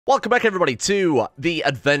Welcome back, everybody, to the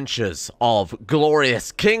adventures of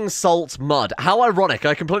glorious King Salt Mud. How ironic,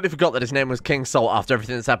 I completely forgot that his name was King Salt after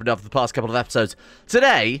everything that's happened over the past couple of episodes.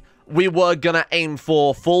 Today, we were gonna aim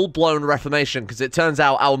for full-blown reformation, because it turns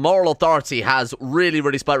out our moral authority has really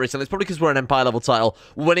spiked recently. It's probably because we're an Empire-level title,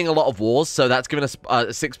 winning a lot of wars, so that's given us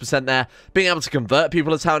 6% there. Being able to convert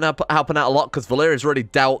people is helping out a lot, because Valeria's really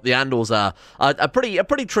dealt the Andals a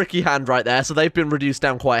pretty tricky hand right there, so they've been reduced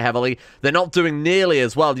down quite heavily. They're not doing nearly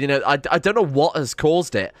as well. You know, I don't know what has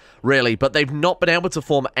caused it, really, but they've not been able to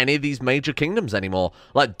form any of these major kingdoms anymore.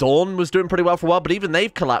 Like, Dawn was doing pretty well for a while, but even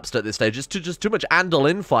they've collapsed at this stage. It's just too much Andal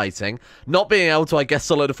infighting. Not being able to, I guess,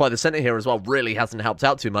 solidify the center here as well really hasn't helped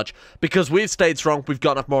out too much, because we've stayed strong. We've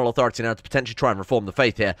got enough moral authority now to potentially try and reform the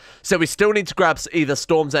faith here. So we still need to grab either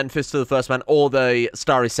Storm's End, Fist of the First Man, or the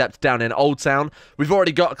Starry Sept down in Old Town. We've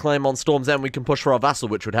already got a claim on Storm's End. We can push for our vassal,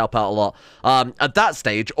 which would help out a lot. At that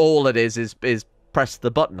stage, all it is press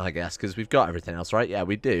the button, I guess, because we've got everything else, right? Yeah,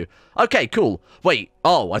 we do. Okay, cool. Wait.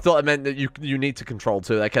 Oh, I thought it meant that you need to control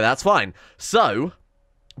too. Okay, that's fine. So,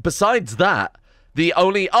 besides that, the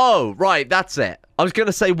only... Oh, right, that's it. I was going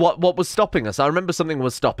to say what was stopping us. I remember something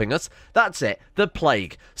was stopping us. That's it. The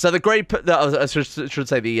plague. So the great... I should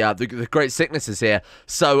say the great sickness is here.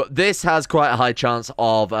 So this has quite a high chance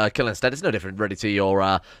of killing instead. It's no different, really, to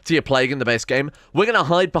your plague in the base game. We're going to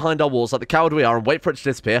hide behind our walls like the coward we are and wait for it to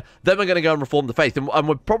disappear. Then we're going to go and reform the faith. And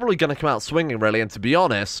we're probably going to come out swinging, really. And to be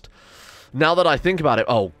honest, now that I think about it...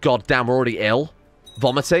 Oh, god damn, we're already ill.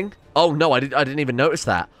 Vomiting? Oh, no, I didn't even notice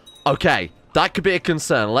that. Okay. That could be a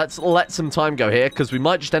concern. Let's let some time go here, because we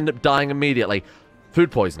might just end up dying immediately.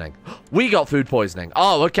 Food poisoning. We got food poisoning.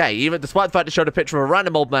 Oh, okay. Even despite the fact it showed a picture of a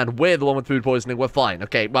random old man, we're the one with food poisoning. We're fine.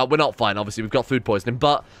 Okay, well, we're not fine. Obviously, we've got food poisoning,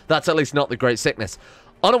 but that's at least not the great sickness.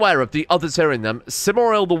 Unaware of the others hearing them,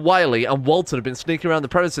 Simoril the Wily and Walton have been sneaking around the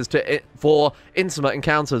premises for intimate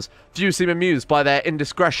encounters. Few seem amused by their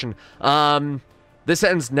indiscretion. This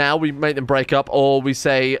ends now. We make them break up, or we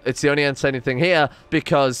say it's the only entertaining thing here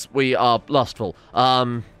because we are lustful.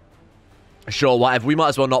 Sure, whatever. We might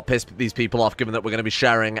as well not piss these people off, given that we're going to be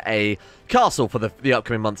sharing a castle for the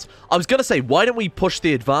upcoming months. I was going to say, why don't we push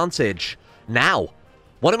the advantage now?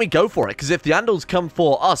 Why don't we go for it? Because if the Andals come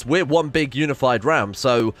for us, we're one big unified realm.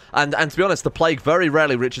 So, and to be honest, the plague very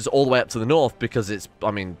rarely reaches all the way up to the north because it's,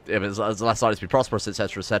 I mean, it's less likely to be prosperous,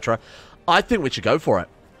 etc., etc. I think we should go for it.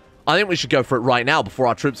 I think we should go for it right now before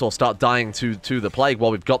our troops all start dying to the plague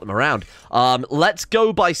while we've got them around. Let's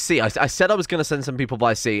go by sea. I said I was going to send some people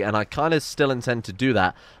by sea, and I kind of still intend to do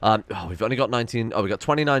that. Oh, we've only got 19... Oh, we've got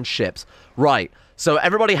 29 ships. Right. So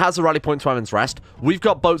everybody has a rally point to Ivan's Rest. We've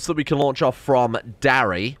got boats that we can launch off from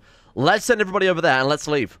Darry. Let's send everybody over there and let's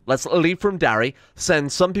leave. Let's leave from Darry, send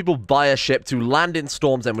some people via ship to land in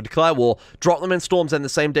Storm's End. We declare war, drop them in Storm's End the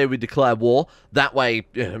same day we declare war. That way,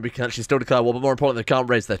 you know, we can actually still declare war, but more importantly, they can't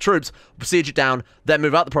raise their troops. Besiege it down, then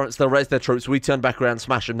move out the province, they'll raise their troops, we turn back around,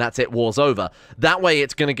 smash them, that's it, war's over. That way,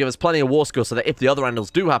 it's going to give us plenty of war score so that if the other Andals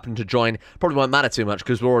do happen to join, probably won't matter too much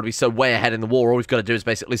because we're already so way ahead in the war. All we've got to do is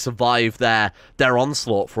basically survive their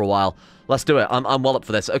onslaught for a while. Let's do it. I'm well up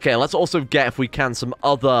for this. Okay, let's also get, if we can, some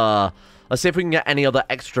other... Let's see if we can get any other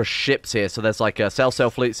extra ships here. So there's like a sail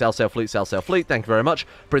fleet, sail fleet, sail fleet. Thank you very much.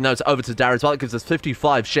 Bring those over to Darry as well. It gives us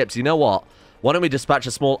 55 ships. You know what? Why don't we dispatch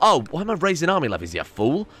a small... Oh, why am I raising army levies, you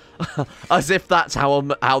fool? As if that's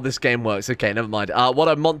how this game works. Okay, never mind. What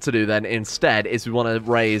I want to do then instead is we want to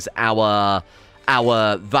raise our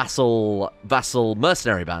vassal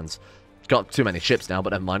mercenary bands. Got too many ships now,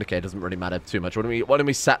 but never mind. Okay, it doesn't really matter too much. Why don't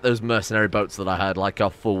we set those mercenary boats that I heard like a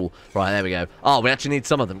fool? Right, there we go. Oh, we actually need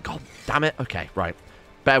some of them. God damn it. Okay, right.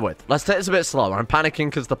 Bear with. Let's take this a bit slower. I'm panicking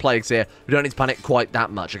because the plague's here. We don't need to panic quite that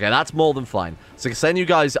much. Okay, that's more than fine. So I can send you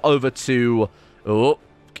guys over to... Oh,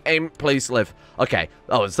 aim, please live. Okay.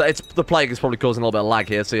 Oh, it's the plague is probably causing a little bit of lag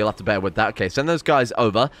here, so you'll have to bear with that. Okay, send those guys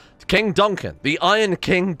over to King Duncan, the Iron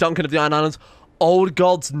King Duncan of the Iron Islands, Old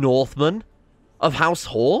God's Northman of House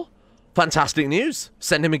Hoare. Fantastic news.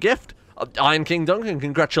 Send him a gift. Iron King Duncan,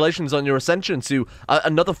 congratulations on your ascension to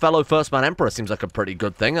another fellow First Man Emperor. Seems like a pretty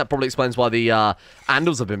good thing. That probably explains why the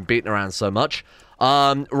Andals have been beaten around so much.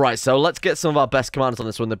 Right, so let's get some of our best commanders on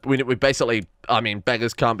this one. We basically, I mean,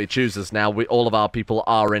 beggars can't be choosers now. All of our people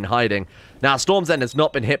are in hiding. Now, Storm's End has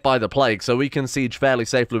not been hit by the plague, so we can siege fairly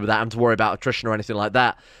safely without having to worry about attrition or anything like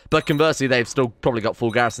that. But conversely, they've still probably got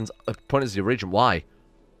full garrisons. Point is your region. Why?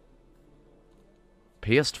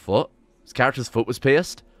 Pierced foot? His character's foot was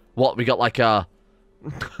pierced? What, we got like a...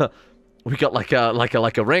 we got like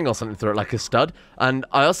a ring or something through it, like a stud. And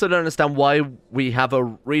I also don't understand why we have a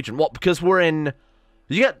region. What, because we're in...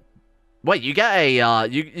 You get Wait, you get a,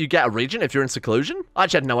 you get a region if you're in seclusion? I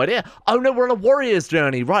actually had no idea. Oh, no, we're on a warrior's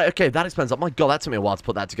journey. Right, okay, that explains. Oh, my God, that took me a while to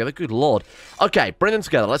put that together. Good Lord. Okay, bring them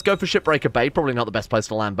together. Let's go for Shipbreaker Bay. Probably not the best place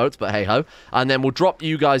to land boats, but hey-ho. And then we'll drop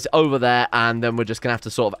you guys over there, and then we're just going to have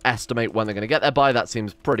to sort of estimate when they're going to get there by. That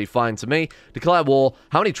seems pretty fine to me. Declare war.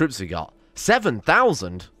 How many troops have we got?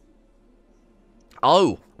 7,000?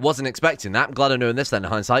 Oh, wasn't expecting that. I'm glad I knew this then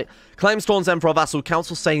in hindsight. Claim Storm's Emperor vassal.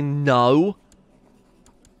 Council say no.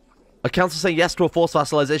 A council say yes to a forced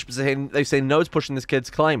vassalization, but they say no to pushing this kid's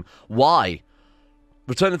claim. Why?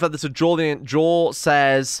 Return the feather to Jaw. Jaw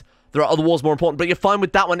says there are other wars more important, but you're fine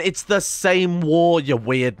with that one. It's the same war, you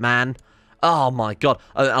weird man. Oh my God.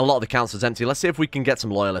 A lot of the council's empty. Let's see if we can get some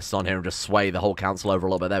loyalists on here and just sway the whole council over a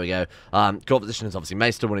little bit. There we go. Court position is obviously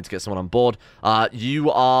Maester. We need to get someone on board. You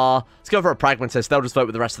are... Let's go for a pragmatist. They'll just vote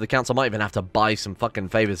with the rest of the council. I might even have to buy some fucking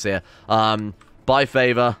favors here. Buy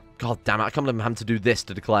favor. God damn it, I can't believe I'm having to do this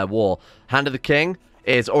to declare war. Hand of the King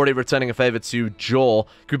is already returning a favor to Jaw.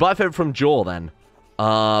 Can we buy a favor from Jaw, then?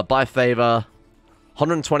 Buy a favor.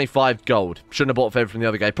 125 gold. Shouldn't have bought a favor from the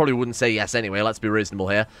other guy. Probably wouldn't say yes anyway. Let's be reasonable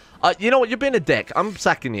here. You know what? You're being a dick. I'm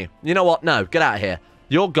sacking you. You know what? No, get out of here.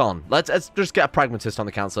 You're gone. Let's just get a pragmatist on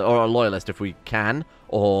the council. Or a loyalist if we can.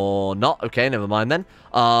 Or not. Okay, never mind then.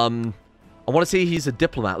 I want to see he's a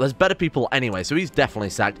diplomat. There's better people anyway, so he's definitely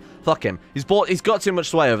sacked. Fuck him. He's got too much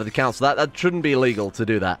sway over the council. That shouldn't be illegal to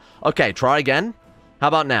do that. Okay, try again. How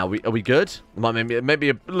about now? Are we good? Maybe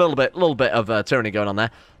a little bit of tyranny going on there.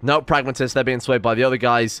 No, pragmatists. They're being swayed by the other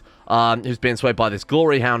guys. Who's being swayed by this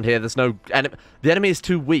glory hound here. There's no the enemy is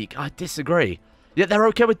too weak. I disagree. Yet they're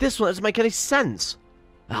okay with this one. It doesn't make any sense.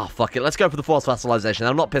 Oh, fuck it. Let's go for the forced vassalization.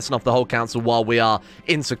 I'm not pissing off the whole council while we are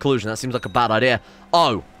in seclusion. That seems like a bad idea.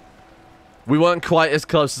 Oh. We weren't quite as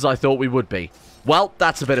close as I thought we would be. Well,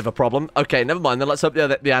 that's a bit of a problem. Okay, never mind then. Let's hope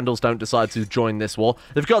that the Andals don't decide to join this war.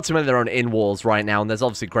 They've got too many of their own in-wars right now, and there's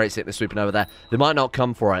obviously great sickness sweeping over there. They might not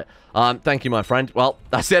come for it. Thank you, my friend. Well,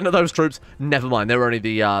 that's the end of those troops. Never mind. They're only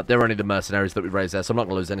the mercenaries that we raised there, so I'm not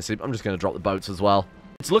going to lose any sleep. I'm just going to drop the boats as well.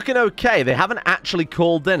 It's looking okay. They haven't actually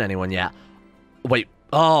called in anyone yet. Wait.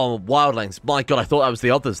 Oh, wildlings. My God, I thought that was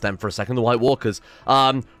the others then for a second, the White Walkers.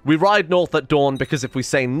 We ride north at dawn because if we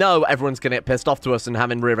say no, everyone's going to get pissed off to us, and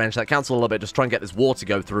having rearranged that council a little bit, just try and get this war to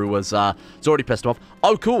go through was, it's already pissed off.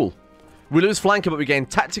 Oh, cool. We lose flanker, but we gain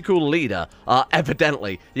tactical leader.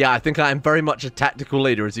 Evidently. Yeah, I think I am very much a tactical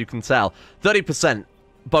leader, as you can tell. 30%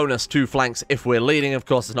 bonus to flanks if we're leading. Of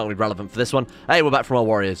course, it's not going to be relevant for this one. Hey, we're back from our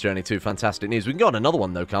warrior's journey too. Fantastic news. We can go on another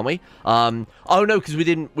one, though, can't we? Oh, no, because we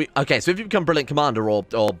didn't... Okay, so if you become brilliant commander or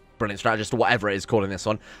brilliant strategist or whatever it is calling this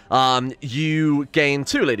one, you gain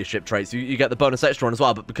 2 leadership traits. You get the bonus extra one as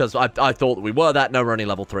well, but because I thought that we were that, no, we're only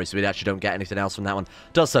level 3, so we actually don't get anything else from that one.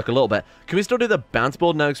 Does suck a little bit. Can we still do the bounty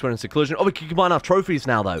board? No, because we're in seclusion. Oh, we can combine our trophies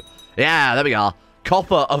now, though. Yeah, there we are.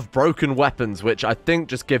 Copper of broken weapons, which I think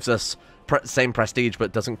just gives us... same prestige,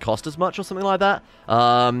 but doesn't cost as much or something like that.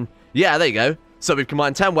 Yeah, there you go. So we've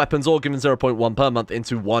combined 10 weapons, all given 0.1 per month,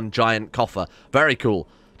 into one giant coffer. Very cool.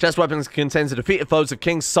 Chest weapons contains the defeated foes of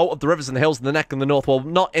kings, salt of the rivers and the hills and the neck and the north. Well,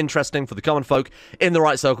 not interesting for the common folk. In the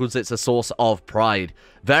right circles, it's a source of pride.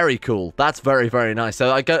 Very cool. That's very, very nice.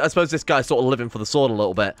 So I suppose this guy's sort of living for the sword a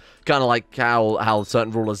little bit. Kind of like how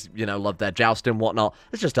certain rulers, you know, love their jousting and whatnot.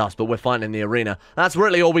 It's just us, but we're fighting in the arena. That's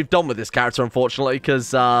really all we've done with this character, unfortunately,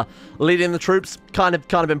 because leading the troops kind of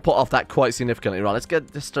been put off that quite significantly. Right,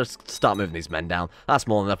 let's just start moving these men down. That's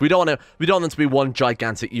more than enough. We don't want them to be one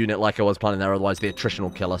gigantic unit like I was planning there, otherwise the attrition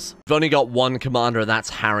will kill us. We've only got one commander, and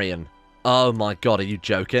that's Harrion. Oh my God, are you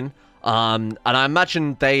joking? And I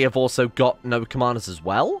imagine they have also got no commanders as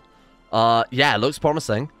well. Yeah, looks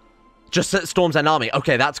promising. Just set Storm's End army.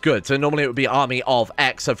 Okay, that's good. So normally it would be army of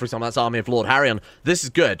X. So for example, that's army of Lord Harrion. This is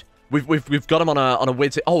good. We've got him on a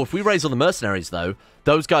weird... Oh, if we raise all the mercenaries though,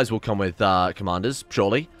 those guys will come with commanders.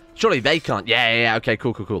 Surely. Surely they can't. Yeah. Okay,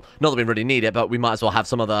 cool. Not that we really need it, but we might as well have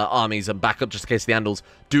some other armies and backup just in case the Andals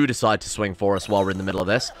do decide to swing for us while we're in the middle of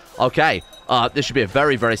this. Okay, this should be a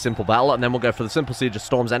very, very simple battle, and then we'll go for the simple siege of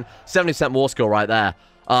Storm's End. 70% war score right there.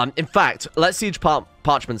 In fact, let's siege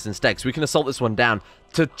parchments instead, because we can assault this one down.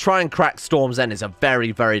 To try and crack Storm's End is a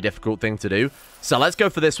very, very difficult thing to do. So let's go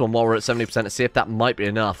for this one while we're at 70% to see if that might be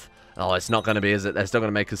enough. Oh, it's not going to be, is it? They're still going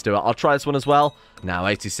to make us do it. I'll try this one as well. No,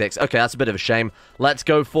 86. Okay, that's a bit of a shame. Let's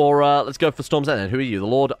go for Storm's End. And who are you? The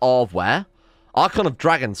Lord of where? Archon of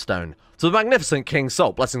Dragonstone. To the magnificent King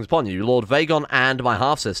Salt. Blessings upon you, Lord Vagon and my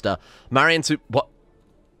half-sister. Marry into... What?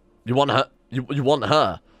 You want her? You want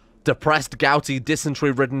her? Depressed, gouty,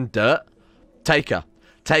 dysentery-ridden dirt? Take her.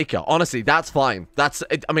 Take her. Honestly, that's fine.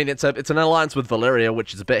 I mean, it's an alliance with Valyria,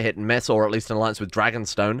 which is a bit hit and miss, or at least an alliance with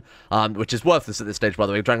Dragonstone, which is worthless at this stage, by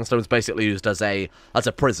the way. Dragonstone is basically used as a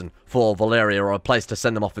prison for Valyria, or a place to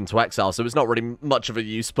send them off into exile, so it's not really much of a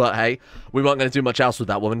use, but hey, we weren't going to do much else with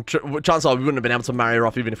that woman. Chances are we wouldn't have been able to marry her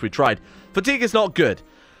off even if we tried. Fatigue is not good.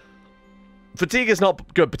 Fatigue is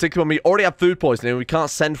not good, particularly when we already have food poisoning and we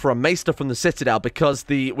can't send for a maester from the Citadel because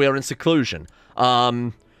we are in seclusion.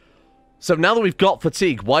 So now that we've got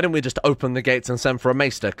fatigue, why don't we just open the gates and send for a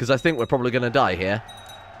maester? Because I think we're probably going to die here.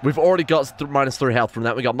 We've already got -3 health from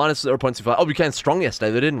that. We got -0.25. Oh, we came strong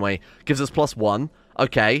yesterday, though, didn't we? Gives us +1.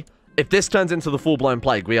 Okay. If this turns into the full-blown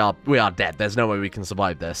plague, we are dead. There's no way we can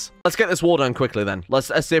survive this. Let's get this war done quickly, then.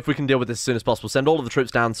 Let's see if we can deal with this as soon as possible. Send all of the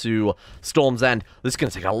troops down to Storm's End. This is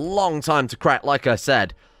going to take a long time to crack, like I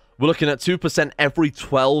said. We're looking at 2% every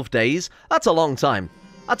 12 days. That's a long time.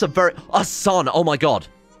 That's a very... A son! Oh, my God.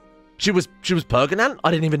 She was Pergonant? I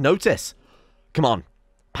didn't even notice. Come on.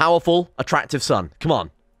 Powerful, attractive son. Come on.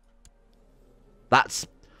 That's...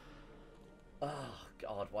 Oh,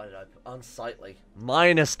 God, why did I... Unsightly.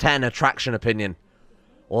 -10 attraction opinion.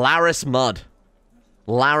 Laris Mud.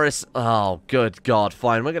 Laris... Oh, good God.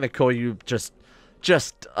 Fine, we're going to call you just...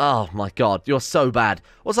 Oh, my God. You're so bad.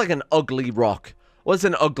 What's like an ugly rock? What's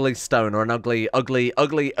an ugly stone or an ugly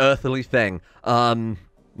earthly thing?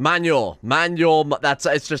 Manure,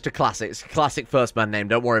 it's just a classic. It's a classic first man name.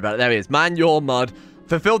 Don't worry about it. There he is. Manure Mud.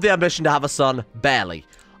 Fulfilled the ambition to have a son. Barely.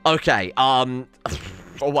 Okay, I mean,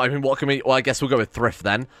 what can we... Well, I guess we'll go with Thrift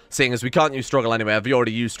then. Seeing as we can't use Struggle anyway. I've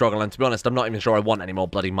already used Struggle, and to be honest, I'm not even sure I want any more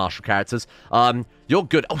bloody martial characters. You're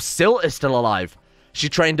good. Oh, Silt is still alive. She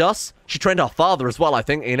trained us. She trained our father as well, I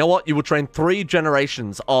think. You know what? You will train 3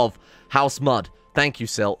 generations of House Mud. Thank you,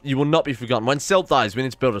 Silt. You will not be forgotten. When Silt dies, we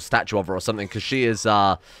need to build a statue of her or something, because she is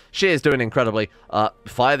doing incredibly.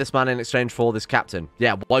 Fire this man in exchange for this captain.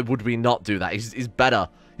 Yeah, why would we not do that? He's better.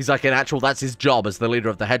 He's like an actual, that's his job as the leader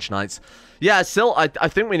of the Hedge Knights. Yeah, Silt, I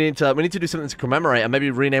think we need to do something to commemorate and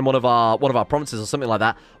maybe rename one of our provinces or something like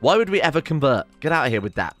that. Why would we ever convert? Get out of here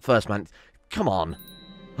with that. First, man. Come on.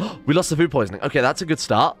 We lost the food poisoning. Okay, that's a good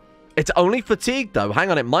start. It's only fatigue, though. Hang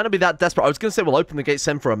on, it might not be that desperate. I was going to say we'll open the gate,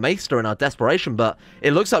 send for a maester in our desperation, but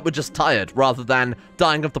it looks like we're just tired rather than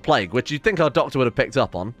dying of the plague, which you'd think our doctor would have picked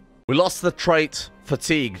up on. We lost the trait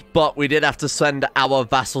fatigued, but we did have to send our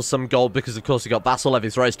vassals some gold because, of course, we got vassal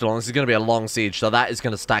levies raised along. This is going to be a long siege, so that is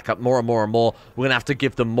going to stack up more and more and more. We're going to have to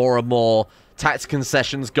give them more and more tax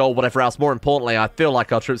concessions, gold, whatever else. More importantly, I feel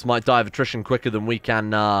like our troops might die of attrition quicker than we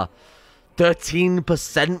can.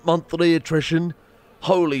 13% monthly attrition.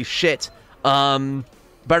 Holy shit. Bear in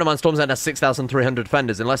mind, Storm's End has 6,300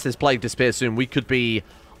 defenders. Unless this plague disappears soon, we could be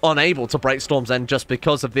unable to break Storm's End just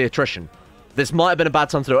because of the attrition. This might have been a bad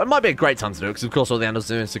time to do it. It might be a great time to do it, because of course all the Andals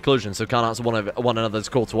are in seclusion, so can't answer one another's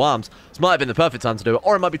call to arms. This might have been the perfect time to do it,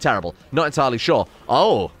 or it might be terrible. Not entirely sure.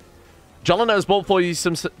 Oh. Jolano has brought for you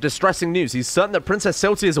some distressing news. He's certain that Princess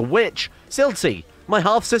Silty is a witch. Silty, my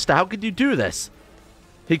half-sister, how could you do this?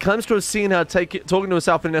 He claims to have seen her talking to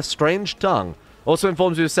herself in a strange tongue. Also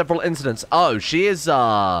informs you of several incidents. Oh, she is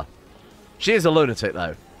a lunatic,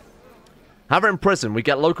 though. Have her in prison. We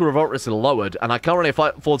get local revolt risk lowered, and I can't really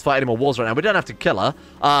afford to fight any more wars right now. We don't have to kill her.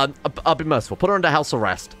 I'll be merciful. Put her under house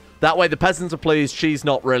arrest. That way the peasants are pleased. She's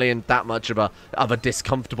not really in that much of a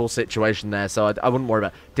discomfortable situation there, so I wouldn't worry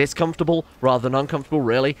about it. Discomfortable rather than uncomfortable,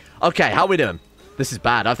 really? Okay, how are we doing? This is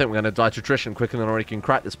bad. I think we're going to die to attrition quicker than we can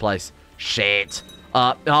crack this place. Shit.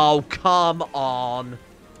 Oh, come on.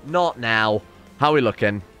 Not now. How are we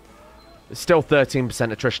looking? It's still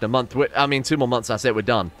 13% attrition a month. I mean, 2 more months, that's it. We're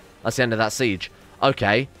done. That's the end of that siege.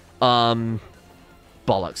 Okay.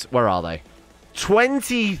 Bollocks. Where are they?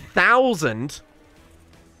 20,000?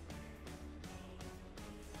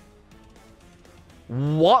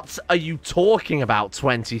 What are you talking about,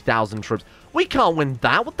 20,000 troops? We can't win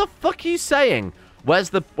that. What the fuck are you saying? Where's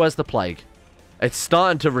the plague? It's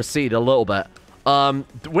starting to recede a little bit.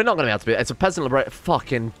 We're not going to be able to be... It's a peasant liberation.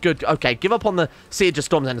 Fucking good. Okay, give up on the siege of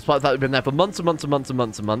Storm's End. Despite the fact we've been there for months and months and months and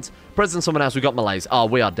months and months. Prison someone else. We got Malays. Oh,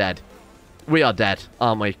 we are dead. We are dead,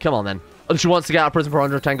 aren't we? Come on, then. And she wants to get out of prison for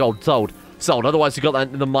 110 gold. Sold. Sold. Otherwise, you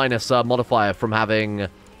got the minus modifier from having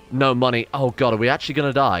no money. Oh, God. Are we actually going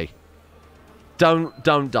to die?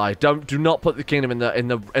 Don't die. Do not put the kingdom in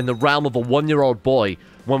the realm of a 1-year-old boy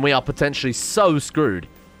when we are potentially so screwed.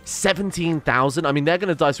 17,000? I mean, they're going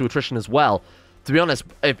to die to attrition as well. To be honest,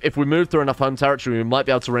 if we move through enough home territory, we might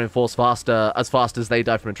be able to reinforce as fast as they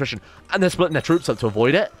die from attrition. And they're splitting their troops up to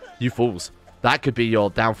avoid it. You fools. That could be your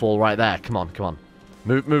downfall right there. Come on, come on.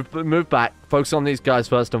 Move back. Focus on these guys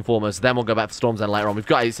first and foremost. Then we'll go back for Storm's End later on. We've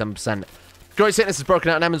got 87%. Great sickness is broken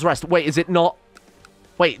out in Emma's Rest. Wait, is it not?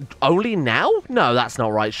 Wait, only now? No, that's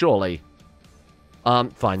not right, surely.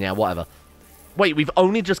 Fine, yeah, whatever. Wait, we've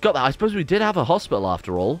only just got that. I suppose we did have a hospital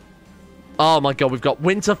after all. Oh my god, we've got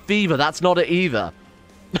winter fever. That's not it either.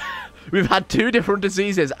 We've had 2 different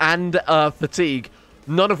diseases and fatigue,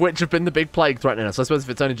 none of which have been the big plague threatening us. I suppose if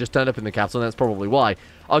it's only just turned up in the capital, then that's probably why.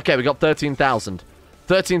 Okay, we got 13,000.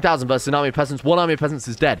 13,000 versus an army of peasants. 1 army of peasants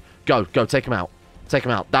is dead. Go, take him out. Take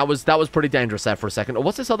him out. That was pretty dangerous there for a second. Oh,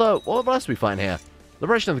 what's this other... What else are we find here?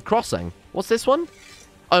 Liberation of the Crossing. What's this one?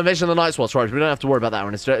 Oh, Invasion of the Night Watch. Right, we don't have to worry about that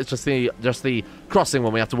one. It's just the crossing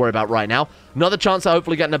one we have to worry about right now. Another chance of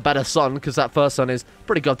hopefully getting a better sun, because that first sun is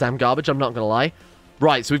pretty goddamn garbage, I'm not going to lie.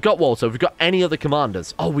 Right, so we've got Walter. We've got any other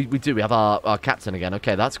commanders? Oh, we do. We have our captain again.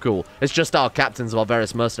 Okay, that's cool. It's just our captains of our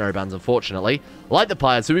various mercenary bands, unfortunately. Light the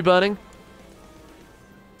pyres. Who are we burning?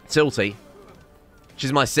 Tilty.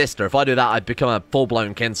 She's my sister. If I do that, I'd become a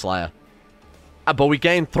full-blown kinslayer. But we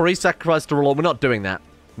gain 3 sacrifices to rule. We're not doing that.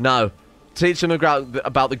 No. Teach them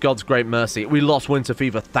about the gods' great mercy. We lost winter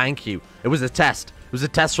fever. Thank you. It was a test. It was a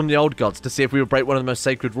test from the old gods to see if we would break one of the most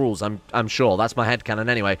sacred rules. I'm sure. That's my headcanon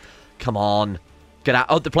anyway. Come on. Get out.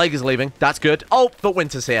 Oh, the plague is leaving. That's good. Oh, but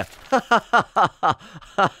winter's here.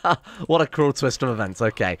 What a cruel twist of events.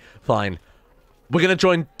 Okay, fine. We're going to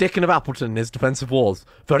join Dickon of Appleton in his defensive wars.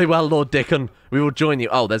 Very well, Lord Dickon. We will join you.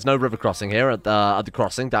 Oh, there's no river crossing here at the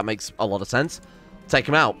crossing. That makes a lot of sense. Take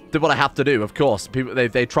him out. Did what I have to do, of course. People,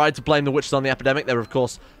 they tried to blame the witches on the epidemic. They were, of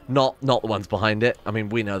course, not the ones behind it. I mean,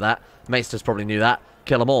 we know that. Maesters probably knew that.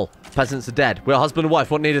 Kill them all. Peasants are dead. We're husband and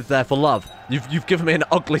wife. What needed there for love? You've given me an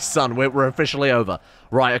ugly son. We're officially over.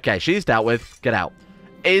 Right, okay. She's dealt with. Get out.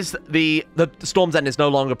 Is the Storm's End is no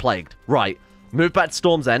longer plagued. Right. Move back to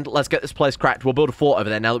Storm's End. Let's get this place cracked. We'll build a fort over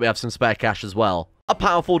there now that we have some spare cash as well. A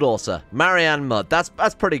powerful daughter. Marianne Mudd. That's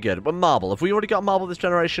pretty good. But marble. Have we already got marble this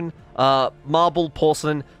generation? Marble,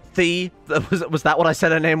 porcelain, Thea. Was that what I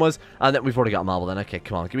said her name was? And then we've already got a marble then. Okay,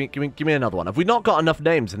 come on. Give me another one. Have we not got enough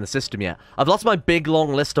names in the system yet? I've lost my big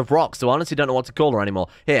long list of rocks, so I honestly don't know what to call her anymore.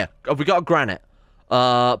 Here. Have we got a granite?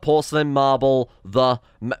 Porcelain, marble,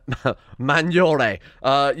 Manure.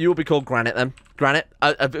 You will be called Granite then. Granite.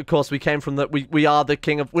 Of course, we came from we are the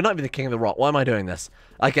king of... We're not even the king of the rock. Why am I doing this?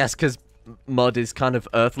 I guess because mud is kind of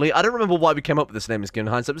earthly. I don't remember why we came up with this name in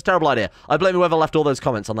hindsight. It was a terrible idea. I blame whoever left all those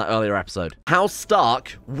comments on that earlier episode. House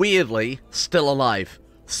Stark, weirdly, still alive.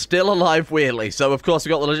 Still alive, weirdly. So, of course,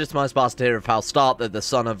 we've got the legitimized bastard here of House Stark, the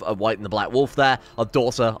son of White and the Black Wolf there, a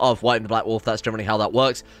daughter of White and the Black Wolf. That's generally how that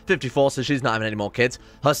works. 54, so she's not having any more kids.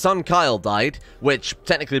 Her son Kyle died, which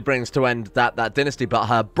technically brings to end that dynasty, but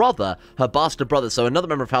her brother, her bastard brother, so another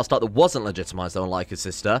member of House Stark that wasn't legitimized, though, unlike his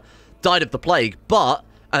sister, died of the plague, but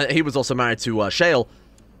he was also married to Shale.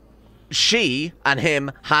 She and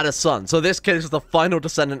him had a son. So this kid is the final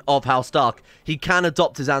descendant of House Stark. He can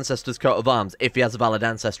adopt his ancestor's coat of arms if he has a valid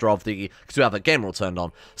ancestor of the... Because we have a game rule turned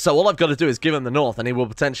on. So all I've got to do is give him the North, and he will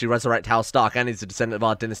potentially resurrect House Stark, and he's a descendant of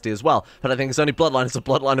our dynasty as well. But I think his only bloodline is the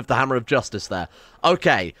bloodline of the Hammer of Justice there.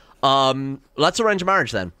 Okay. Let's arrange a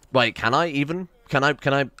marriage then. Wait, can I even? Can I?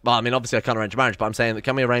 Well, I mean, obviously I can't arrange a marriage, but I'm saying that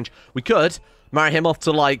can we arrange... We could marry him off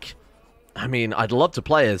to, like... I mean, I'd love to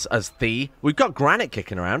play as Thea. We've got Granite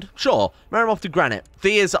kicking around. Sure, marry him off to Granite.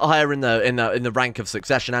 Thea is higher in the rank of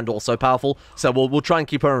succession and also powerful, so we'll try and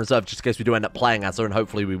keep her in reserve just in case we do end up playing as her, and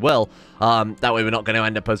hopefully we will. That way we're not going to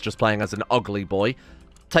end up as just playing as an ugly boy.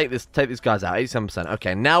 Take these guys out. 87%.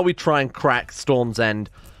 Okay, now we try and crack Storm's End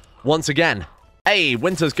once again. Hey,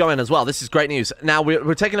 winter's going as well. This is great news. Now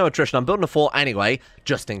we're taking no attrition. I'm building a fort anyway,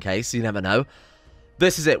 just in case. You never know.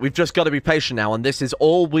 This is it. We've just got to be patient now, and this is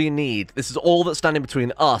all we need. This is all that's standing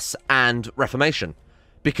between us and Reformation.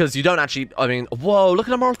 Because you don't actually... I mean, whoa, look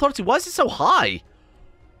at our moral authority. Why is it so high?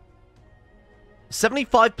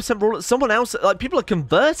 75% rule... Someone else... Like, people are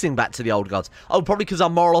converting back to the old gods. Oh, probably because our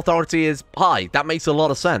moral authority is high. That makes a lot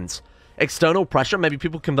of sense. External pressure? Maybe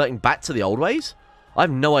people converting back to the old ways? I have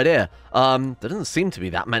no idea. There doesn't seem to be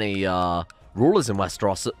that many... rulers in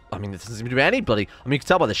Westeros. I mean, there doesn't seem to be anybody. I mean, you can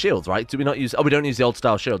tell by the shields, right? Do we not use... Oh, we don't use the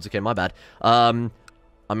old-style shields. Okay, my bad.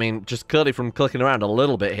 I mean, just clearly from clicking around a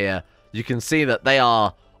little bit here, you can see that they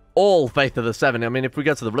are all Faith of the Seven. I mean, if we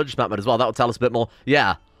go to the religious map mode as well, that will tell us a bit more.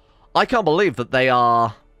 Yeah. I can't believe that they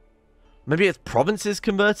are... Maybe it's provinces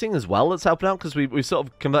converting as well that's helping out, because we sort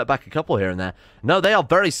of convert back a couple here and there. No, they are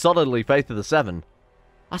very solidly Faith of the Seven.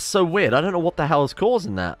 That's so weird. I don't know what the hell is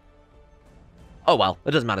causing that. Oh, well,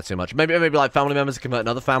 it doesn't matter too much. Maybe like family members converting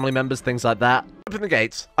other family members, things like that. Open the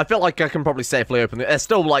gates. I feel like I can probably safely open it. There's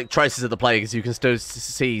still, like, traces of the plague, as you can still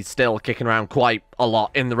see kicking around quite a lot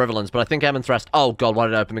in the Riverlands. But I think Emond's Rest... Oh, God, why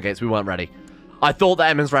did I open the gates? We weren't ready. I thought that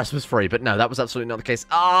Emma's Rest was free, but no, that was absolutely not the case.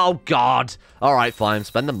 Oh, God. All right, fine.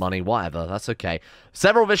 Spend the money. Whatever. That's okay.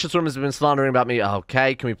 Several vicious rumors have been slandering about me.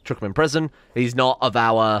 Okay, can we chuck him in prison? He's not of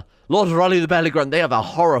our... Lord Raleigh the Barely Grown. They have a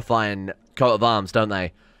horrifying coat of arms, don't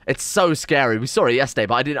they? It's so scary. We saw it yesterday,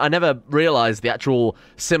 but I never realized the actual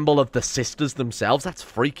symbol of the sisters themselves. That's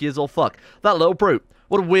freaky as all fuck. That little brute.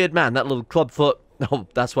 What a weird man. That little clubfoot... Oh,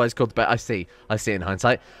 that's why it's called the bear. I see in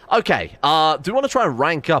hindsight. Okay, do we want to try and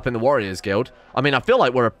rank up in the Warriors Guild? I mean, I feel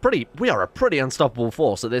like we are a pretty unstoppable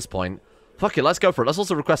force at this point. Fuck it, let's go for it. Let's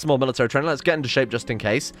also request some more military training. Let's get into shape just in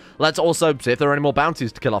case. Let's also see if there are any more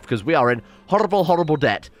bounties to kill off, because we are in horrible, horrible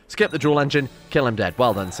debt. Skip the dual engine, kill him dead.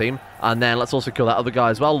 Well done, team. And then let's also kill that other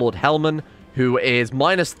guy as well, Lord Hellman, who is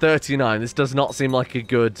minus 39. This does not seem like a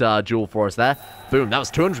good duel for us there. Boom, that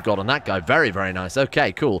was 200 gold on that guy. Very, very nice.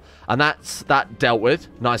 Okay, cool. And that dealt with.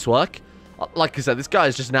 Nice work. Like I said, this guy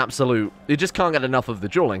is just an absolute... You just can't get enough of the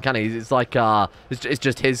dueling, can he? It's like, it's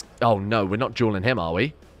just his... Oh, no, we're not dueling him, are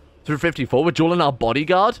we? Through 54, we're dueling our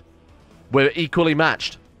bodyguard? We're equally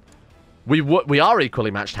matched. We are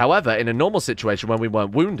equally matched. However, in a normal situation when we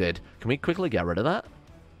weren't wounded... Can we quickly get rid of that?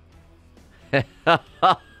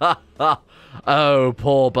 Oh,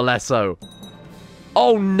 poor Balesso.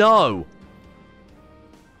 Oh, no.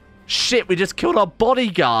 Shit, we just killed our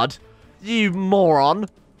bodyguard. You moron.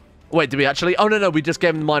 Wait, did we actually? Oh, no, we just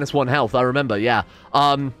gave him -1 health. I remember, yeah.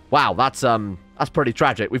 Wow, that's pretty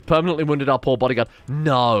tragic. We've permanently wounded our poor bodyguard.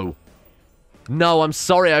 No. No, I'm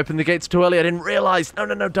sorry. I opened the gates too early. I didn't realize.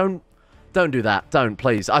 No, don't do that. Don't,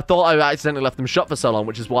 please. I thought I accidentally left them shut for so long,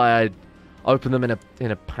 which is why I opened them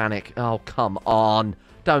in a panic. Oh, come on.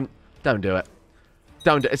 Don't do it.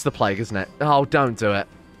 Don't do it. It's the plague, isn't it? Oh, don't do it.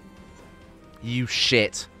 You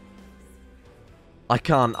shit. I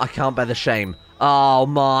can't bear the shame. Oh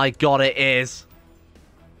my god, it is.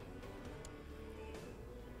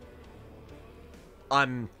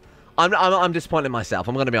 I'm disappointed in myself.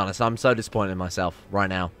 I'm gonna be honest. I'm so disappointed in myself right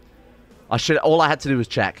now. All I had to do was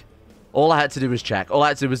check. All I had to do was check. All I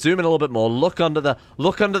had to do was zoom in a little bit more, look under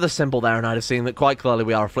the symbol there, and I'd have seen that quite clearly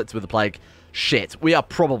we are afflicted with the plague. Shit, we are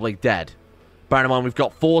probably dead. Bear in mind, we've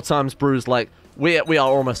got 4 times bruised leg. We are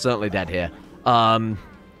almost certainly dead here. Don't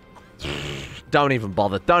even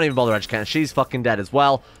bother. Don't even bother educating. She's fucking dead as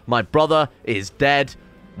well. My brother is dead.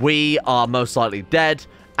 We are most likely dead.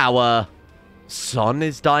 Our son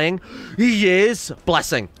is dying. He is.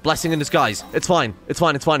 Blessing. Blessing in disguise. It's fine. It's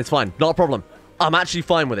fine. It's fine. It's fine. Not a problem. I'm actually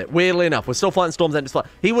fine with it. Weirdly enough, we're still fighting Storm's End. It's fine.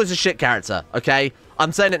 He was a shit character, okay?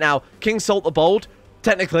 I'm saying it now. King Salt the Bold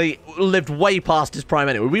technically lived way past his prime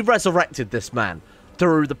anyway. We resurrected this man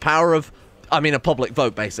through the power of, I mean, a public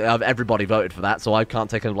vote, basically. Everybody voted for that, so I can't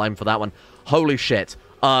take any blame for that one. Holy shit.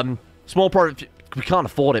 Small profit, we can't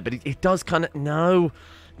afford it, but it does kind of, no,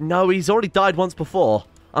 he's already died once before.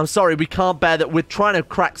 I'm sorry, we can't bear that. We're trying to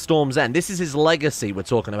crack Storm's End. This is his legacy we're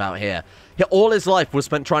talking about here. All his life was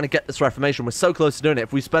spent trying to get this reformation. We're so close to doing it.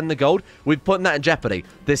 If we spend the gold, we're putting that in jeopardy.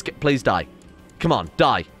 Please die. Come on,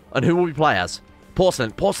 die. And who will we play as?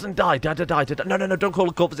 Porcelain. Porcelain, die. Die. No, don't call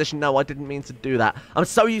a call position. No, I didn't mean to do that. I'm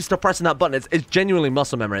so used to pressing that button. It's genuinely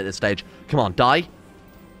muscle memory at this stage. Come on, die.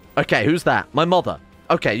 Okay, who's that? My mother.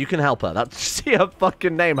 Okay, you can help her. That's, see her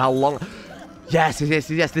fucking name, how long... Yes, this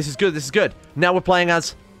is good. Now we're playing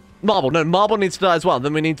as... Marble. No, Marble needs to die as well.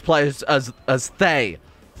 Then we need to play as Thay.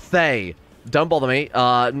 Thay. Don't bother me.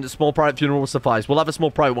 Small private funeral will suffice. We'll have a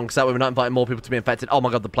small private one, because that way we're not inviting more people to be infected. Oh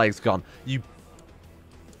my god, the plague's gone. You...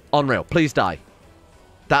 Unreal. Please die.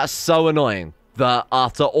 That's so annoying that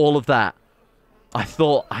after all of that, I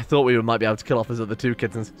thought we might be able to kill off his other 2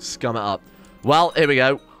 kids and scum it up. Well, here we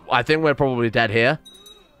go. I think we're probably dead here.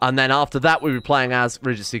 And then after that, we'll be playing as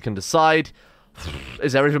Regency can decide.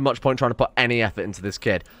 Is there even much point trying to put any effort into this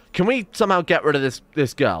kid? Can we somehow get rid of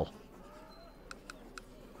this girl?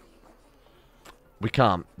 We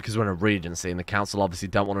can't, because we're in a Regency, and the council obviously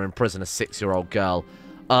don't want to imprison a 6-year-old girl.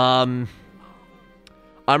 I'm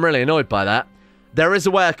really annoyed by that. There is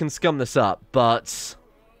a way I can scum this up, but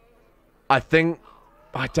I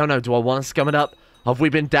don't know, do I want to scum it up?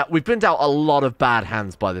 We've been dealt a lot of bad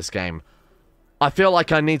hands by this game. I feel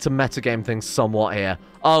like I need to metagame things somewhat here.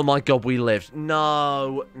 Oh my god, we lived.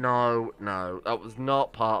 No. That was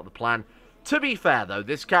not part of the plan. To be fair, though,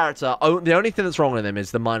 this character, the only thing that's wrong with him is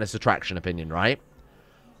the minus attraction opinion, right?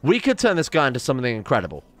 We could turn this guy into something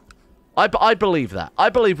incredible. I believe that. I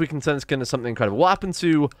believe we can turn this guy into something incredible. What happened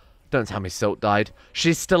to... Don't tell me Silt died.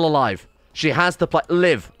 She's still alive. She has the play...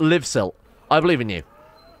 Live, Silt. I believe in you.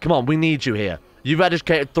 Come on, we need you here. You've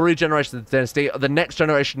educated 3 generations of the dynasty. The next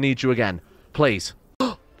generation needs you again. Please.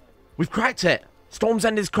 We've cracked it. Storm's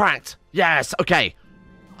End is cracked. Yes. Okay.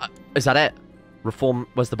 Is that it? Reform.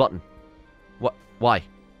 Where's the button? What? Why?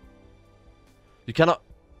 You cannot...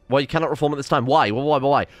 Well, you cannot reform at this time. Why?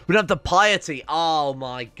 Why? We don't have the piety. Oh,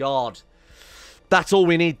 my God. That's all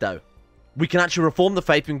we need, though. We can actually reform the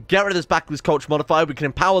faith. We can get rid of this backlist culture modifier. We can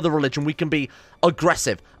empower the religion. We can be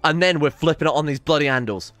aggressive. And then we're flipping it on these bloody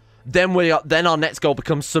Andals. Then our next goal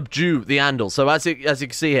becomes subdue the Andals. So as you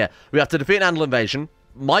can see here, we have to defeat an Andal invasion.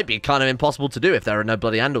 Might be kind of impossible to do if there are no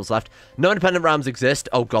bloody Andals left. No independent realms exist.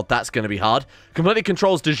 Oh god, that's going to be hard. Completely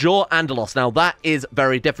controls de jure Andalos. Now that is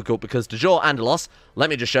very difficult because de jure Andalos, let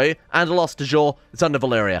me just show you. Andalos de jure, it's under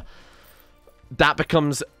Valyria. That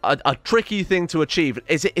becomes a tricky thing to achieve.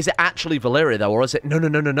 Is it actually Valyria though, or is it...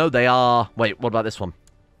 No, they are... Wait, what about this one?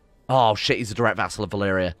 Oh shit, he's a direct vassal of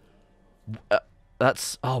Valyria.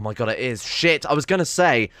 That's... Oh my god, it is. Shit, I was going to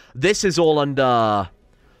say, this is all under...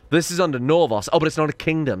 This is under Norvos. Oh, but it's not a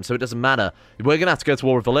kingdom, so it doesn't matter. We're going to have to go to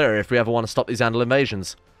war with Valyria if we ever want to stop these Andal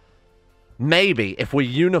invasions. Maybe, if we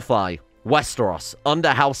unify Westeros under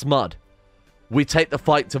House Mud, we take the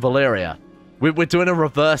fight to Valyria. We're doing a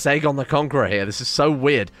reverse Aegon the Conqueror here. This is so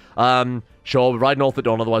weird. Sure, we ride north at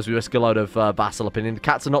dawn, otherwise we risk a load of vassal opinion. The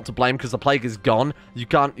cats are not to blame because the plague is gone. You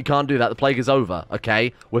can't do that. The plague is over,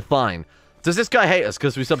 okay? We're fine. Does this guy hate us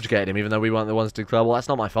because we subjugated him, even though we weren't the ones to declare? Well, that's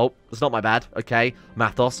not my fault. That's not my bad. Okay,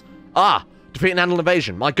 Mathos. Ah! Defeat an Andal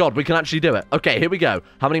invasion. My god, we can actually do it. Okay, here we go.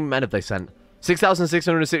 How many men have they sent?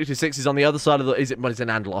 6,666 is on the other side of the... Well, it's in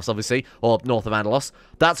Andalos, obviously. Or north of Andalos.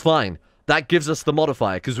 That's fine. That gives us the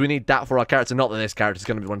modifier, because we need that for our character. Not that this character is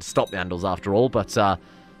going to be one to stop the Andals, after all, but...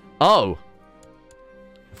 Oh!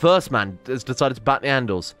 First man has decided to bat the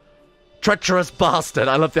Andals. Treacherous bastard!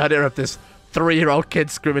 I love the idea of this 3-year-old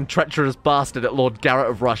kid screaming treacherous bastard at Lord Garrett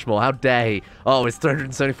of Rushmore. How dare he? Oh, it's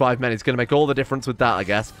 375 men. He's going to make all the difference with that, I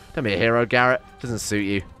guess. Don't be a hero, Garrett. Doesn't suit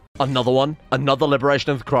you. Another one? Another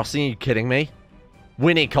liberation of the crossing? Are you kidding me?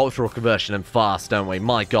 We need cultural conversion and fast, don't we?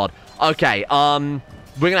 My god. Okay,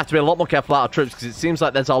 we're going to have to be a lot more careful about our troops because it seems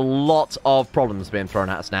like there's a lot of problems being thrown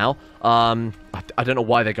at us now. I don't know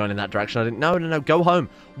why they're going in that direction. I didn't... No, go home.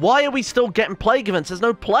 Why are we still getting plague events? There's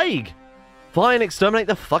no plague. Fine, exterminate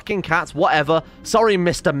the fucking cats, whatever. Sorry,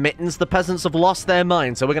 Mr. Mittens, the peasants have lost their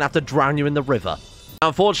minds, so we're going to have to drown you in the river.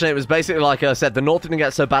 Unfortunately, it was basically like I said, the north didn't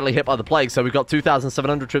get so badly hit by the plague, so we've got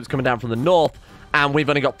 2,700 troops coming down from the north, and we've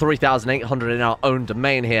only got 3,800 in our own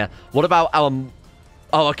domain here. What about our...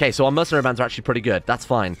 Oh, okay, so our mercenary bands are actually pretty good. That's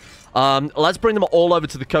fine. Let's bring them all over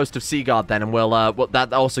to the coast of Seaguard then, and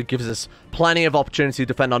that also gives us plenty of opportunity to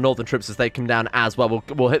defend our northern troops as they come down as well.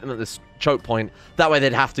 We'll hit them at this choke point. That way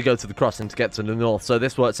they'd have to go to the crossing to get to the north, so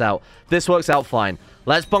this works out. This works out fine.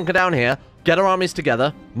 Let's bunker down here, get our armies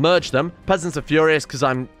together, merge them. Peasants are furious because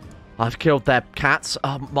I've killed their cats.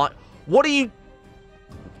 What are you...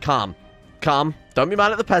 Calm. Don't be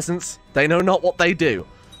mad at the peasants. They know not what they do.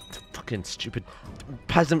 Fucking stupid...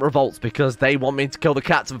 Peasant revolts because they want me to kill the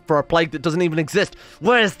cats for a plague that doesn't even exist.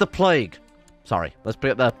 Where's the plague? Sorry, let's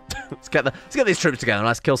get these troops together and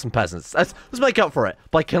let's kill some peasants. Let's make up for it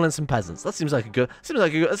by killing some peasants. That seems like a good. It's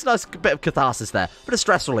a nice bit of catharsis there. Bit of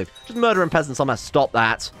stress relief. Just murdering peasants. I'm gonna stop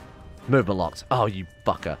that. Movement locked. Oh, you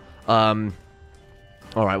fucker. All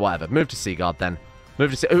right, whatever. Move to Seaguard then.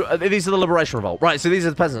 These are the Liberation Revolt. Right, so these are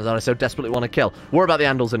the peasants that I so desperately want to kill. Worry about the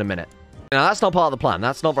Andals in a minute. Now, that's not part of the plan.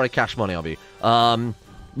 That's not very cash money of you.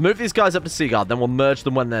 Move these guys up to Seaguard, then we'll merge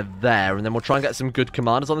them when they're there, and then we'll try and get some good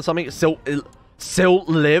commanders on this army. Silt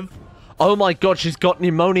live? Oh my god, she's got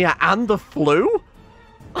pneumonia and the flu?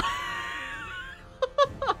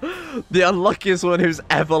 The unluckiest one who's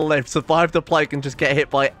ever lived. Survived the plague and just get hit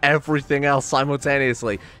by everything else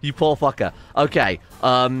simultaneously. You poor fucker. Okay,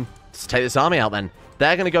 let's take this army out then.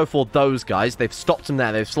 They're going to go for those guys. They've stopped them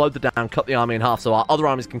there. They've slowed them down, cut the army in half, so our other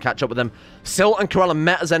armies can catch up with them. Silt and Corella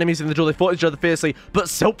met as enemies in the duel. They fought each other fiercely, but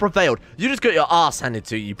Silt prevailed. You just got your ass handed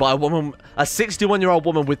to you by a woman, a 61-year-old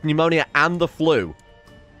woman with pneumonia and the flu.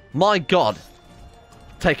 My god.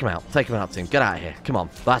 Take him out. Take him out, team. Get out of here. Come on.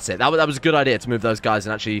 That's it. That was a good idea to move those guys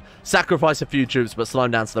and actually sacrifice a few troops, but slow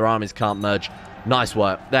them down so their armies can't merge. Nice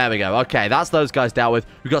work. There we go. Okay, that's those guys dealt with.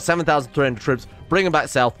 We've got 7,300 troops. Bring them back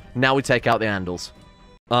south. Now we take out the Andals.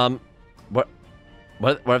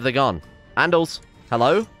 Where have they gone? Andals,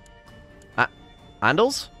 hello?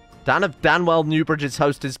 Andals? Dan of Danwell Newbridge's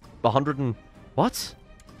host is 100 and... What?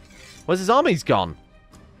 Where's his armies gone?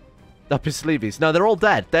 Up his sleeves. No, they're all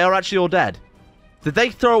dead. They are actually all dead. Did they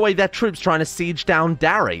throw away their troops trying to siege down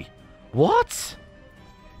Darry? What?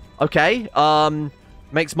 Okay,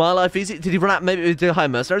 makes my life easy. Did he run out... Maybe did high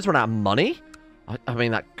mercenaries run out of money? I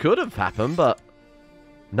mean, that could have happened, but...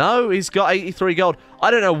 No, he's got 83 gold. I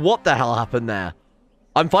don't know what the hell happened there.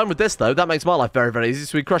 I'm fine with this, though. That makes my life very, very easy.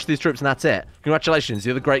 So we crush these troops, and that's it. Congratulations,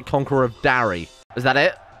 you're the great conqueror of Darry. Is that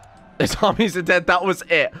it? His armies are dead. That was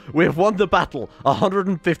it. We have won the battle.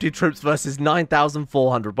 150 troops versus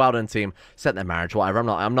 9,400. Well done, team. Set their marriage, whatever.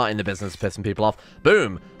 I'm not in the business of pissing people off.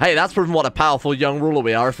 Boom. Hey, that's proven what a powerful young ruler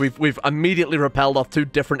we are. If we've immediately repelled off 2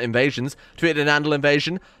 different invasions. Defeated an Andal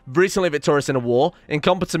invasion. Recently victorious in a war.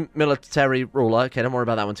 Incompetent military ruler. Okay, don't worry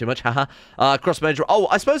about that one too much. Haha. Cross major. Oh,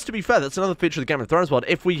 I suppose to be fair, that's another feature of the Game of Thrones world.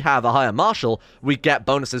 If we have a higher marshal, we get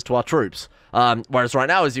bonuses to our troops. Whereas right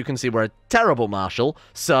now, as you can see, we're a terrible marshal.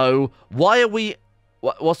 So why are we...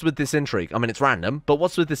 What's with this intrigue? I mean, it's random, but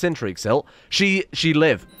what's with this intrigue, Silt? She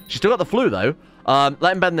lived. She still got the flu, though.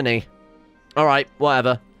 Let him bend the knee. All right,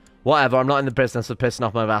 whatever. Whatever, I'm not in the business of pissing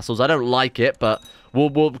off my vassals. I don't like it, but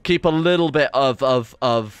we'll keep a little bit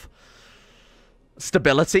of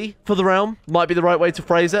stability for the realm. Might be the right way to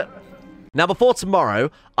phrase it. Now, before tomorrow,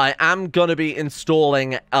 I am going to be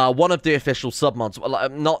installing one of the official submods.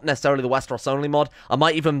 Not necessarily the Westeros only mod. I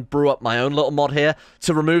might even brew up my own little mod here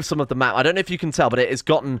to remove some of the map. I don't know if you can tell, but it has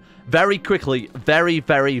gotten very quickly very,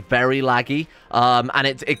 very, very laggy. And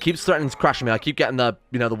it keeps threatening to crash me. I keep getting the,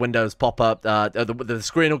 the windows pop up. The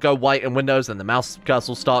screen will go white in Windows, and the mouse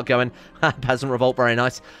cursor will start going. Peasant Revolt, very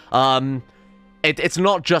nice. It's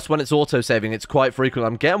not just when it's auto-saving, it's quite frequent.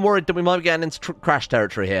 I'm getting worried that we might be getting into crash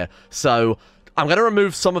territory here. So, I'm going to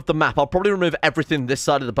remove some of the map. I'll probably remove everything this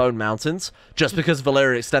side of the Bone Mountains, just because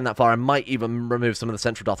Valyria extend that far. I might even remove some of the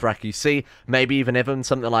Central Dothraki Sea, maybe even Ivan,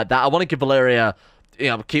 something like that. I want to give Valyria,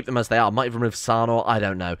 keep them as they are. I might even remove Sarnor, I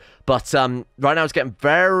don't know. But right now it's getting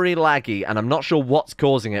very laggy, and I'm not sure what's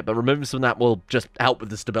causing it, but removing some of that will just help with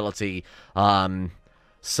the stability.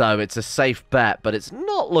 So it's a safe bet, but it's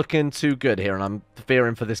not looking too good here, and I'm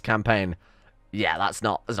fearing for this campaign. Yeah, that's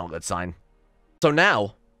not a good sign. So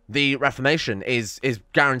now, the Reformation is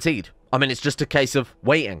guaranteed. I mean, it's just a case of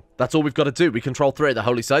waiting. That's all we've got to do. We control 3 of the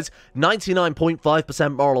holy sites.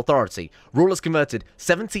 99.5% moral authority. Rulers converted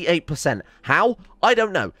 78%. How? I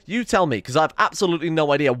don't know. You tell me, because I have absolutely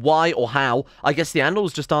no idea why or how. I guess the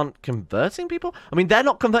Andals just aren't converting people? I mean, they're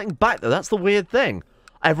not converting back, though. That's the weird thing.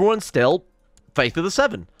 Everyone's still Faith of the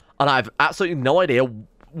Seven. And I have absolutely no idea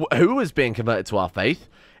who is being converted to our faith.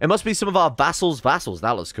 It must be some of our vassals' vassals.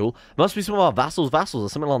 That looks cool. It must be some of our vassals' vassals or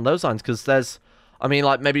something along those lines, because there's... I mean,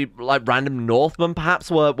 maybe random Northmen, perhaps,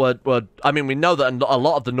 were... I mean, we know that a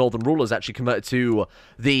lot of the Northern rulers actually converted to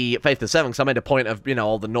the Faith of the Seven, because I made a point of,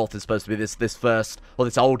 all the North is supposed to be this first, or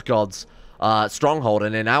this old god's stronghold,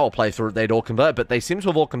 and in our playthrough, they'd all convert, but they seem to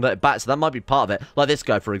have all converted back, so that might be part of it. Like this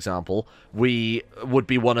guy, for example, we would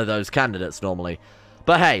be one of those candidates, normally.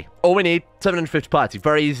 But hey, all we need, 750 piety,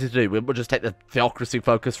 very easy to do. We'll just take the theocracy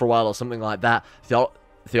focus for a while, or something like that.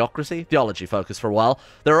 Theocracy? Theology focus for a while.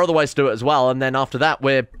 There are other ways to do it as well, and then after that,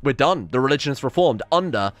 we're done. The religion is reformed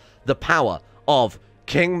under the power of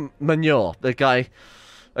King Manure, a guy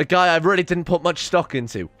I really didn't put much stock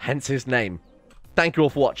into, hence his name. Thank you all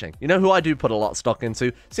for watching. You know who I do put a lot of stock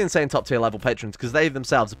into? It's the insane top tier level patrons, because they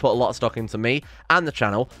themselves have put a lot of stock into me and the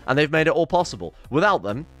channel, and they've made it all possible. Without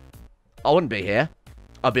them, I wouldn't be here.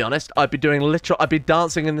 I'll be honest, I'd be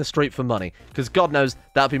dancing in the street for money, because God knows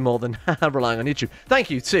that'd be more than relying on YouTube.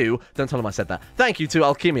 Thank you to, don't tell him I said that, thank you to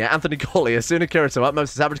Alchemia, Anthony Collier, Asuna Kirito,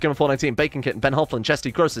 Utmost, Average Gamer 419, Bacon Kitten, Ben Hoffland,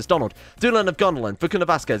 Chesty, Croesus, Donald, Doolan of Gondolin, Fakuna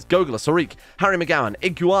Vasquez, Gogla, Sarik, Harry McGowan,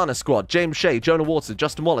 Iguana Squad, James Shea, Jonah Waters,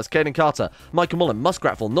 Justin Wallace, Caden Carter, Michael Mullen,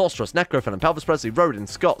 Muskratful, Norstrus, Necrofan, and Pelvis Presley, Rodin,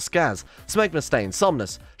 Scott, Skaz, Smegma Stain,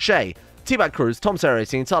 Somnus, Shea, T-Bag Cruz, Tom Sarah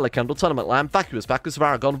 18, Tyler Kendall, Tunnel McLam, Vacuous Bacchus of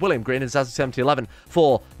Aragon, William Green, and Zazu7011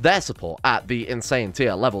 for their support at the insane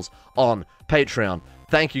tier levels on Patreon.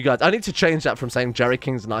 Thank you, guys. I need to change that from saying Jerry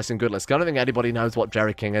King's nice and good list. I don't think anybody knows what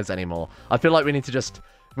Jerry King is anymore. I feel like we need to just...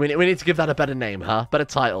 We need to give that a better name, huh? Better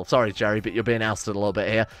title. Sorry, Jerry, but you're being ousted a little bit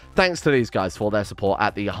here. Thanks to these guys for their support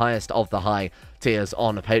at the highest of the high tiers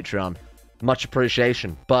on Patreon. Much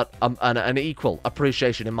appreciation, but an equal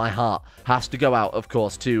appreciation in my heart has to go out, of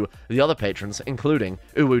course, to the other patrons, including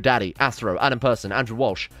Uwu Daddy, Astro, Adam Person, Andrew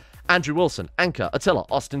Walsh, Andrew Wilson, Anchor, Attila,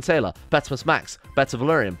 Austin Taylor, Betmas Max, Better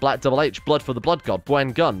Valerian, Black Double H, Blood for the Blood God,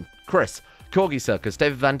 Buen Gunn, Chris, Corgi Circus,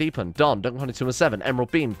 David Van Diepen, Don, Dunk207, Emerald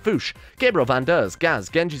Beam, Foosh, Gabriel Van Ders, Gaz,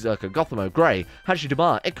 Genji Zerka, Gothamo, Grey, Haji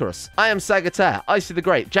Dumar, Icarus, I Am Sagittaire, Icy the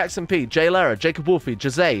Great, Jackson P, Jay Lara, Jacob Wolfie,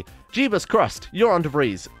 Jose, Jeebus Crust, You're Under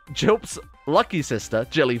Breeze, Jilps, Lucky Sister,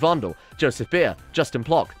 Jilly Vondel, Joseph Beer, Justin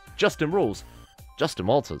Plock, Justin Rules, Justin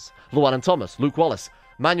Walters, Llewellyn Thomas, Luke Wallace,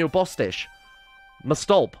 Manuel Bostish,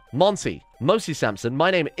 Mastolp, Monty, Mosi Sampson,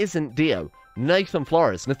 My Name Isn't Dio, Nathan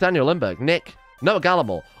Flores, Nathaniel Lindbergh, Nick, Noah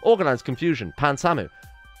Gallimore, Organized Confusion, Pan Samu,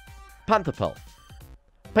 Panther Pearl,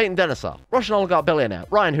 Peyton Denisar, Russian Oligarch Billionaire,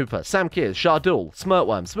 Ryan Hooper, Sam Kears, Shardul,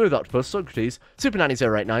 Smirtworm, Smooth Octopus, Socrates, Super Nanny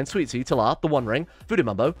 089, Sweet Sea, Talar, The One Ring, Voodoo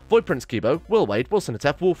Mumbo, Void Prince Kibo, Will Wade, Wilson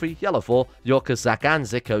Atef, Wolfie, Yellow 4, Yorka, Zach, and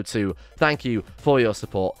CK2. Thank you for your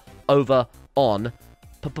support over on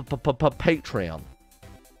Patreon.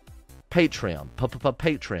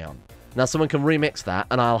 Patreon. Now someone can remix that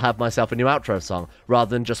and I'll have myself a new outro song rather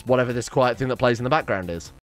than just whatever this quiet thing that plays in the background is.